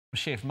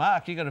Chef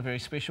Mark, you've got a very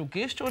special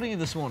guest joining you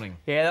this morning.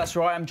 Yeah, that's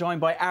right. I'm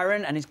joined by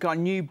Aaron, and he's got a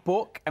new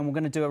book, and we're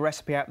going to do a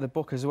recipe out of the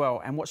book as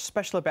well. And what's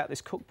special about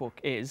this cookbook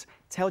is it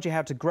tells you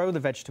how to grow the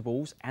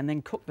vegetables and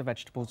then cook the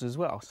vegetables as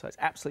well. So it's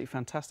absolutely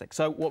fantastic.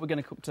 So what we're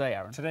going to cook today,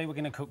 Aaron? Today we're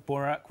going to cook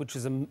BÖREK, which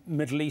is a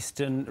Middle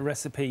Eastern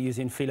recipe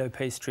using phyllo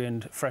pastry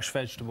and fresh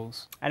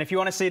vegetables. And if you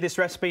want to see this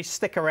recipe,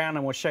 stick around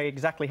and we'll show you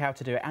exactly how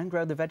to do it and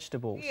grow the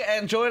vegetables. Yeah,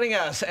 and joining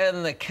us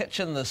in the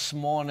kitchen this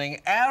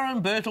morning,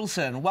 Aaron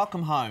Bertelson.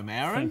 Welcome home,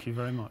 Aaron. Thank you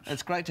very much.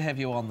 It's great to have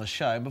you on the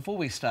show. Before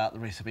we start the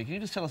recipe, can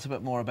you just tell us a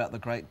bit more about the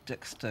great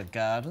Dixter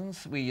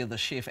Gardens, where you're the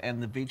chef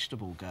and the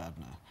vegetable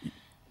gardener?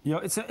 Yeah,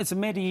 it's a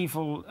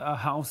medieval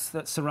house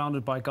that's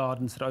surrounded by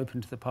gardens that are open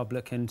to the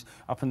public, and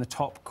up in the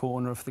top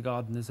corner of the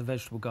garden there's a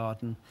vegetable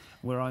garden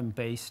where I'm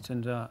based,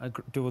 and I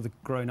do all the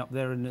growing up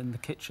there, and in the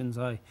kitchens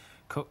I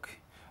cook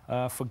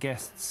for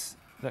guests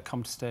that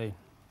come to stay.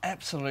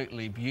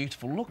 Absolutely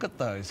beautiful. Look at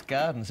those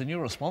gardens, and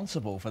you're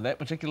responsible for that,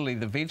 particularly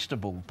the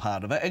vegetable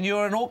part of it. And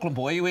you're an Auckland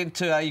boy. You went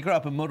to you grew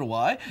up in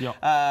Muriwai,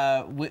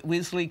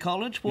 Wesley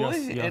College boy,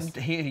 yes.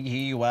 And here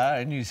you are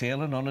in New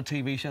Zealand on a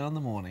TV show in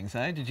the mornings.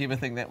 Eh? Did you ever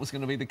think that was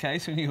going to be the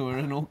case when you were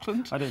in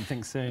Auckland? I don't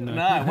think so. No.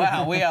 No.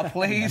 Wow. We are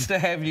pleased to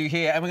have you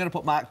here, and we're going to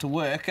put Mark to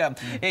work.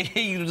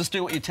 You just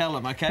do what you tell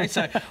him. Okay.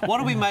 So what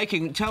are we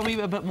making? Tell me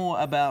a bit more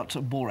about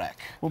BÖREK.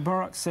 Well,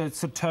 BÖREK's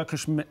it's a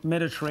Turkish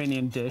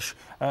Mediterranean dish,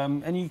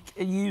 and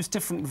you use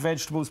different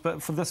vegetables,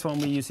 but for this one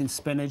we're using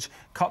spinach.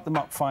 Cut them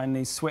up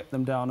finely, sweat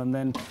them down, and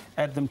then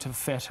add them to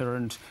feta,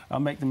 and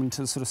make them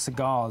into sort of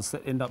cigars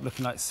that end up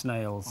looking like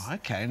snails.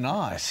 Okay,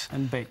 nice.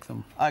 And bake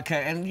them.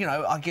 Okay, and you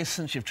know, I guess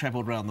since you've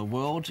travelled around the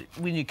world,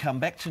 when you come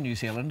back to New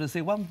Zealand, is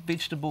there one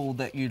vegetable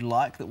that you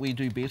like that we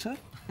do better?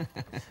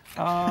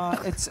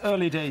 It's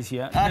early days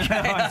yet. Okay.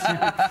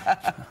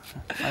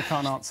 I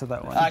can't answer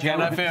that one. Okay,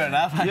 no, fair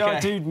enough. Okay. Yeah, I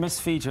do miss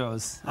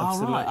Fijo's.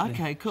 Absolutely. Oh, right.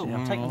 Okay, cool.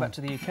 Yeah, take them back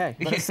to the UK.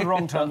 But it's the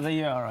wrong time of the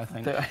year, I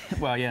think.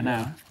 Well, yeah,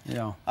 now.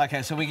 Yeah.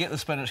 Okay, so we get the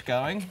spinach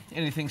going.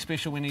 Anything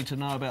special we need to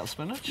know about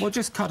spinach? Well,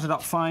 just cut it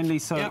up finely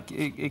so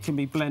it can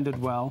be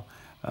blended well.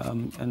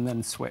 And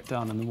then sweat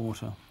down in the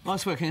water.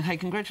 Nice work. And hey,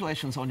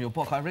 congratulations on your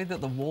book. I read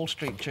that the Wall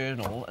Street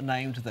Journal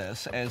named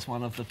this as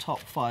one of the top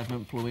 5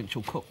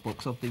 influential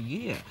cookbooks of the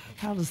year.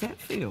 How does that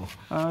feel?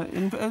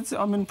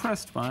 I'm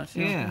impressed by it.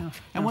 Yeah.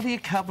 And what do you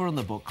cover in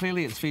the book?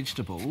 Clearly it's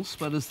vegetables,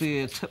 but is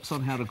there tips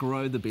on how to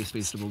grow the best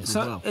vegetables as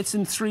well? It's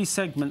in 3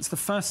 segments. The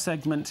first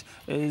segment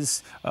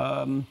is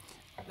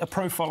a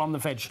profile on the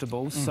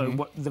vegetables, so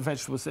what the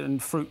vegetables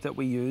and fruit that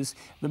we use.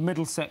 The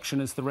middle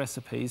section is the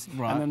recipes,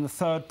 and then the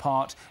third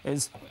part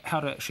is how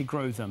to actually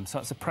grow them. So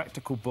it's a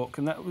practical book,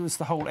 and that was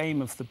the whole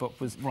aim of the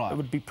book, was it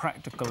would be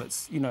practical.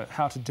 It's, you know,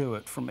 how to do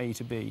it from A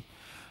to B.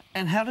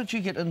 And how did you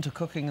get into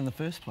cooking in the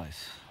first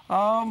place?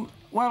 Well,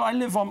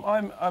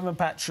 I'm a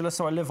bachelor,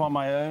 so I live on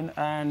my own,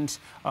 and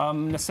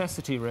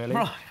necessity, really.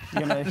 Right.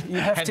 You know, you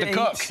have to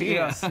cook. Eat.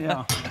 Yes,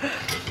 yeah.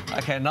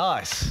 Okay,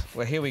 nice.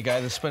 Well, here we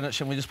go, the spinach,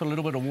 and we just put a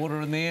little bit of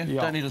water in there.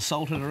 Yeah. Don't need to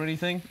salt it or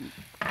anything.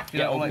 You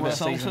don't like to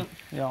salt it?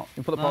 Yeah.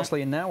 You put the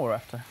parsley in now or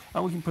after?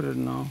 Oh, we can put it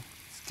in now.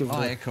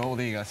 Oh, yeah, cool.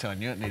 There you go. So I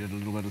knew it needed a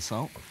little bit of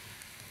salt.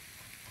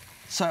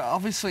 So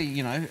obviously,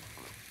 you know,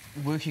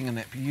 working in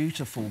that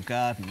beautiful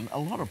garden, a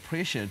lot of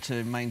pressure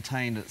to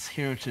maintain its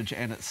heritage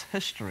and its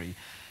history.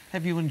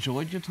 Have you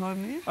enjoyed your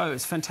time there? Oh,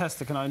 it's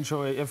fantastic, and I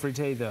enjoy every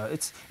day there.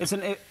 It's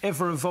an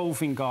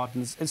ever-evolving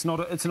garden. It's not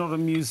a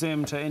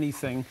museum to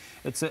anything.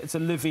 It's a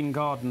living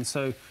garden,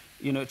 so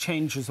you know it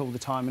changes all the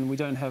time, and we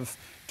don't have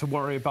to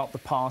worry about the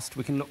past.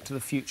 We can look to the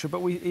future,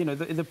 but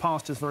the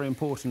past is very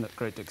important at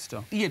Great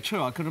Dixter. Yeah,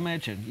 true. I could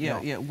imagine.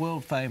 Yeah,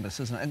 world famous,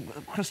 isn't it?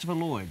 And Christopher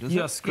Lloyd, is it?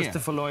 Yes,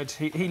 Christopher Lloyd.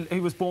 He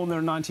was born there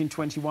in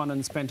 1921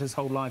 and spent his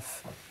whole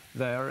life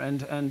there,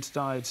 and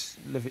died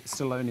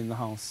still owning the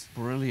house.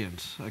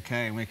 Brilliant.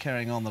 Okay, and we're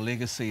carrying on the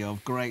legacy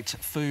of great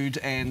food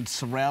and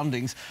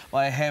surroundings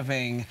by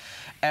having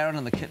Aaron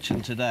in the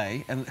kitchen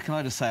today. And can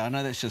I just say, I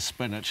know that's just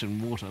spinach and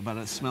water, but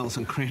it smells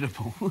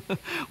incredible.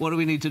 What do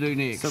we need to do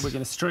next? So we're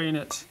going to strain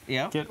it,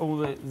 get all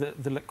the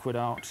liquid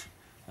out,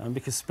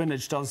 because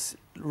spinach does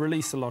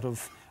release a lot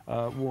of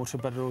water,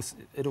 but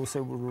it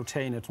also will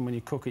retain it, and when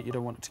you cook it, you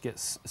don't want it to get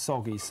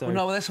soggy. So well,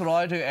 no, that's what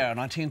I do, Aaron.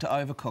 I tend to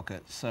overcook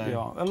it. So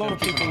yeah, a lot of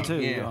people do.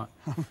 Yeah,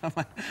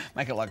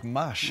 make it like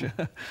mush.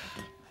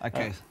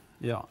 Okay.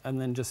 Yeah, and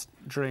then just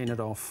drain it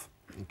off.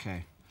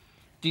 Okay.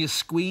 Do you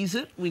squeeze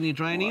it when you're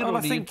draining it? Well, or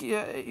I think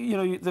you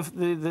know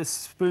the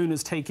spoon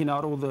is taking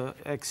out all the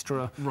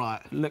extra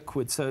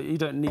liquid, so you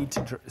don't need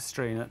to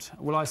strain it.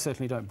 Well, I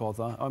certainly don't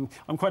bother.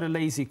 I'm quite a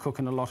lazy cook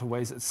in a lot of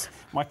ways.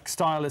 My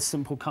style is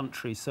simple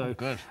country, so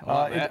good.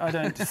 I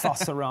don't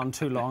fuss around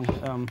too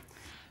long.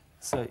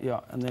 So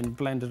yeah, and then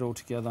blend it all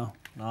together.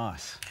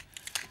 Nice.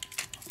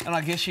 And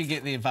I guess you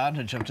get the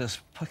advantage of just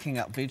picking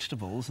up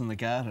vegetables in the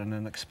garden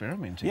and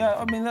experimenting. Yeah,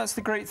 I mean, that's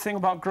the great thing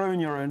about growing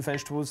your own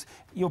vegetables.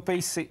 You're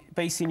basing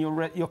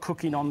your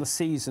cooking on the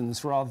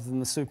seasons rather than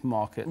the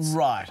supermarkets.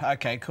 Right,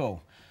 OK,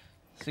 cool.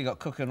 So you got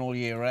cooking all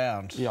year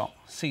round. Yeah.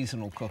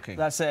 Seasonal cooking.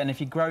 That's it, and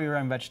if you grow your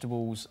own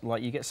vegetables,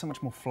 like, you get so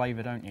much more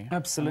flavour, don't you?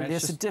 Absolutely,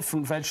 it's a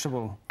different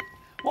vegetable.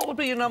 What would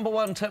be your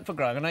 #1 tip for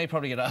growing? I know you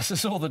probably get asked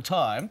this all the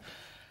time.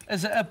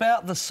 Is it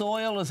about the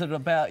soil? Is it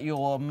about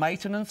your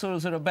maintenance? Or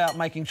is it about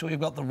making sure you've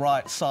got the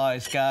right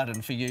size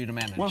garden for you to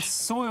manage? Well,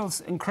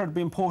 soil's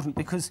incredibly important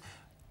because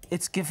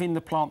it's giving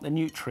the plant the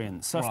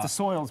nutrients. So if the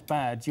soil's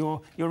bad,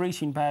 you're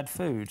eating bad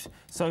food.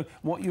 So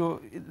what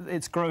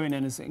it's growing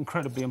in is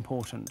incredibly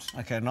important.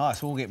 OK,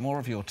 nice. We'll get more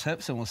of your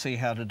tips and we'll see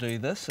how to do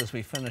this as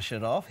we finish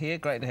it off here.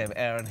 Great to have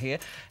Aaron here.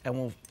 And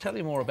we'll tell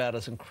you more about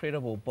his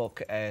incredible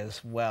book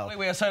as well.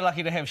 We are so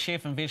lucky to have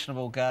chef and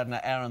vegetable gardener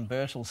Aaron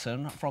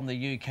Bertelson from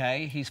the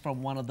UK. He's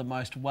from one of the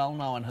most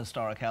well-known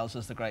historic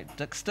houses, the great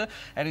Dixter,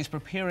 and he's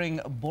preparing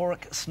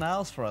BÖREK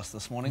snails for us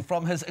this morning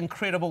from his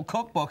incredible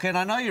cookbook. And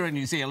I know you're in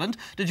New Zealand.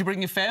 Did you bring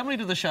your family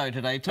to the show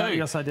today too? Oh,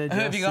 yes, I did. Who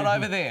have you got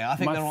over there? I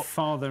think my they're all...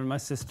 father and my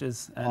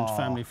sisters and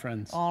family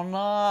friends. Oh,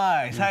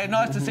 nice. Hey,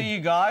 nice to see you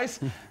guys.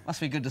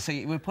 Must be good to see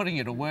you. We're putting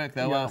you to work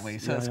though, aren't we?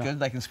 So it's good.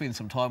 They can spend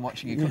some time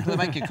watching you cook. Do they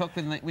make you cook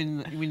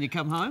when you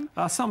come home?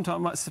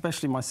 Sometimes,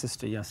 especially my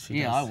sister, yes, she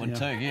does. Yeah, I would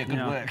too. Yeah,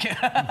 good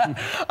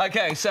work.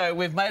 OK, so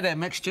we've made our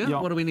mixture.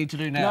 What do we need to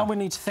do now? Now we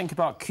need to think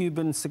about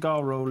Cuban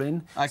cigar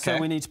rolling. OK. So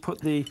we need to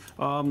put the...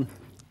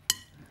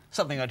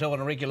 something I do on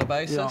a regular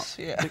basis.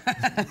 Yeah.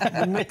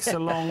 The mix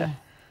along.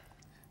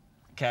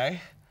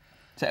 OK.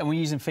 So, and we're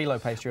using phyllo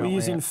pastry, aren't we?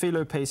 We're using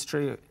phyllo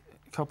pastry, a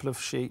couple of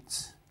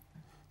sheets.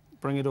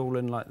 Bring it all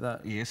in like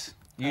that. Yes.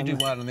 You do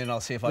one and then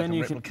I'll see if I can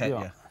replicate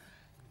you.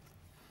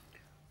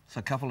 So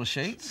a couple of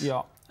sheets?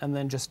 Yeah, and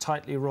then just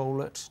tightly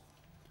roll it.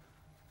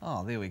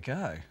 Oh, there we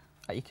go.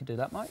 Oh, you could do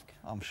that, Mike.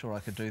 I'm sure I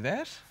could do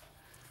that.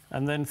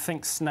 And then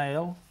think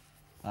snail.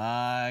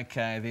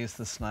 OK, there's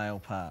the snail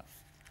part.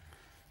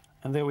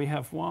 And there we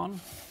have one.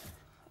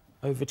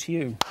 Over to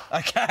you.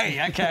 OK,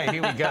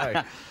 here we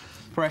go.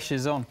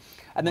 Pressure's on.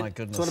 And then, My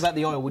goodness. So what about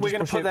the oil? We're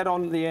going to put that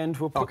on at the end.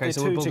 We'll put the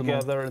two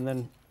together and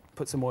then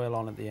put some oil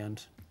on at the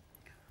end.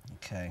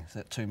 OK, is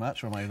that too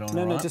much or am I doing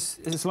No, all no, right? just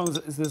as long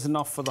as there's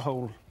enough for the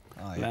whole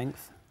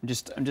length.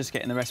 I'm just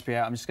getting the recipe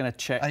out. I'm just going to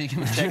check Are you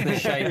gonna check the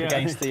shape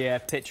against the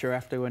picture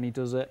after when he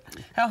does it.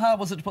 How hard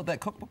was it to put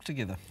that cookbook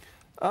together?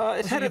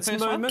 It had its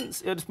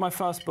moments. It was my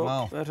first book.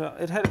 Wow. But,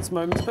 it had its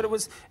moments, but it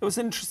was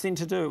interesting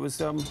to do. It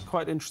was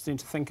quite interesting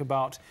to think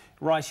about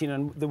writing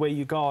and the way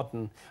you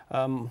garden.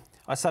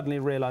 I suddenly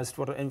realised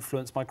what an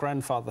influence my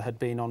grandfather had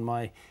been on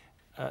my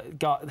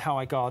how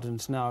I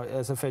gardened now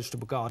as a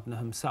vegetable gardener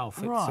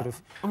himself. Right. Sort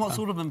of, and what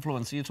sort of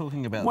influence are you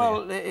talking about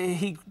well, there?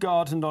 he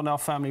gardened on our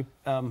family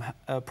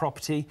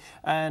property,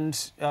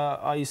 and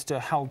I used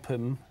to help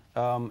him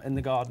in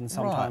the garden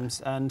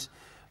sometimes. Right. And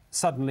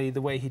suddenly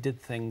the way he did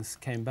things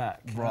came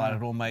back. Right,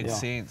 it all made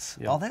sense.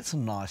 Yeah. Oh, that's a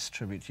nice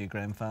tribute to your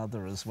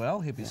grandfather as well.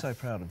 He'd be so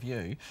proud of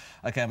you.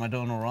 OK, am I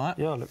doing all right?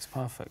 Yeah, it looks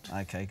perfect.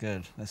 OK,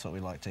 good. That's what we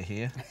like to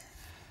hear.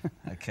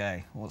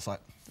 OK, well, it's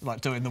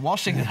like doing the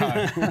washing at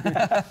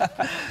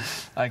home.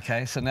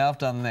 OK, so now I've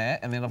done that,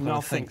 and then I've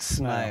got to think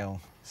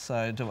snail.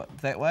 So do it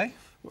that way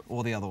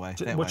or the other way?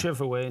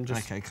 Whichever way. And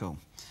just... OK, cool.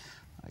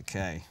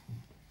 OK.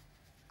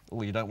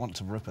 Oh, you don't want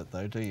to rip it,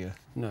 though, do you?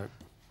 No.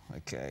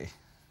 OK.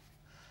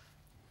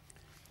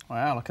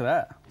 Wow, look at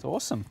that. It's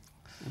awesome.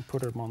 And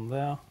put them on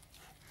there.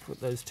 Put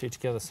those two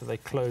together so they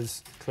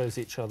close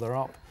each other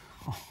up.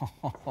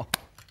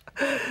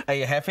 Are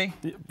you happy?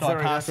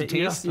 Very happy.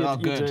 The test? Yes, you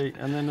good. do.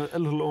 And then a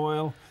little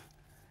oil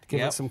to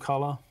give it some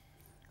colour.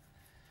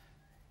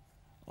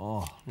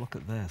 Oh, look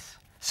at this.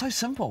 So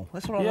simple.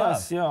 That's what I love.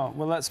 Yes, yeah.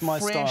 Well, that's my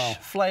style. Fresh,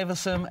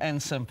 flavoursome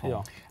and simple.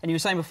 Yeah. And you were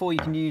saying before you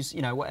can use,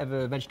 you know,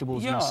 whatever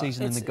vegetables in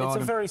season in the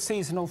garden. It's a very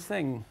seasonal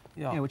thing.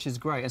 Yeah. Yeah, which is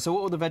great. And so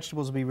what other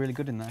vegetables would be really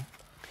good in there?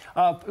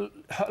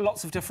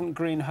 Lots of different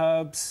green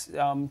herbs,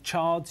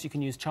 chards. You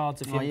can use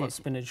chards if you've got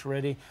spinach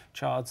ready.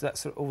 Chards,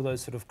 that's all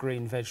those sort of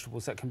green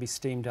vegetables that can be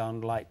steamed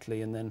down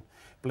lightly and then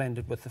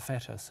blended with the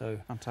feta. So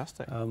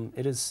fantastic.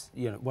 It is,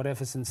 you know,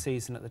 whatever's in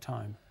season at the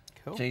time.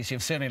 Cool. Geez,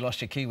 you've certainly lost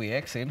your Kiwi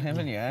accent,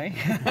 haven't you,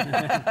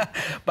 eh?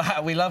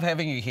 But we love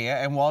having you here,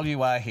 and while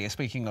you are here,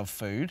 speaking of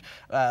food,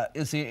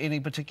 is there any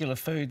particular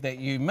food that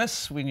you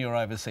miss when you're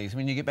overseas?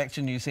 When you get back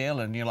to New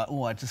Zealand, you're like,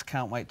 oh, I just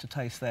can't wait to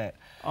taste that.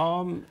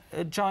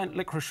 A giant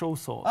licorice all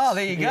sorts. Oh,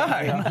 there you go.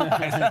 Yeah.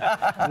 Nice.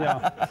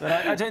 Yeah. But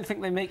I don't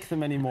think they make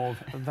them anymore,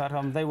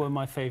 but they were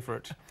my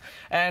favourite.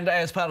 And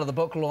as part of the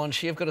book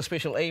launch, you've got a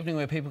special evening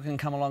where people can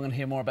come along and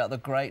hear more about the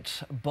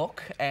great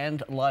book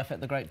and life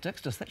at the great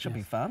Dixter. That should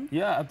be fun.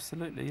 Yeah, absolutely.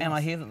 Yes. And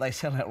I hear that they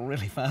sell out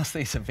really fast,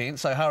 these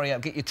events, so hurry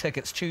up, get your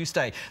tickets.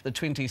 Tuesday, the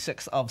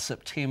 26th of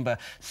September,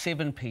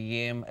 7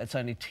 p.m. It's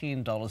only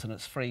 $10 and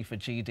it's free for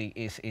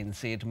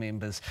GDSNZ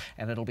members,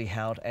 and it'll be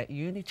held at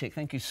Unitec.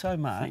 Thank you so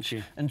much. Thank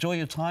you. Enjoy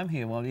your time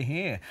here while you're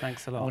here.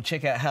 Thanks a lot. We'll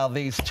check out how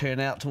these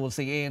turn out towards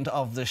the end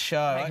of the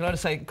show. Can I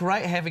just say,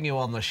 great having you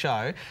on the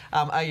show.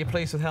 Are you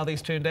pleased with how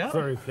these turned out?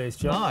 Very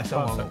pleased, John. Nice.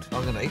 Perfect.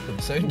 I'm going to eat them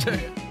soon too.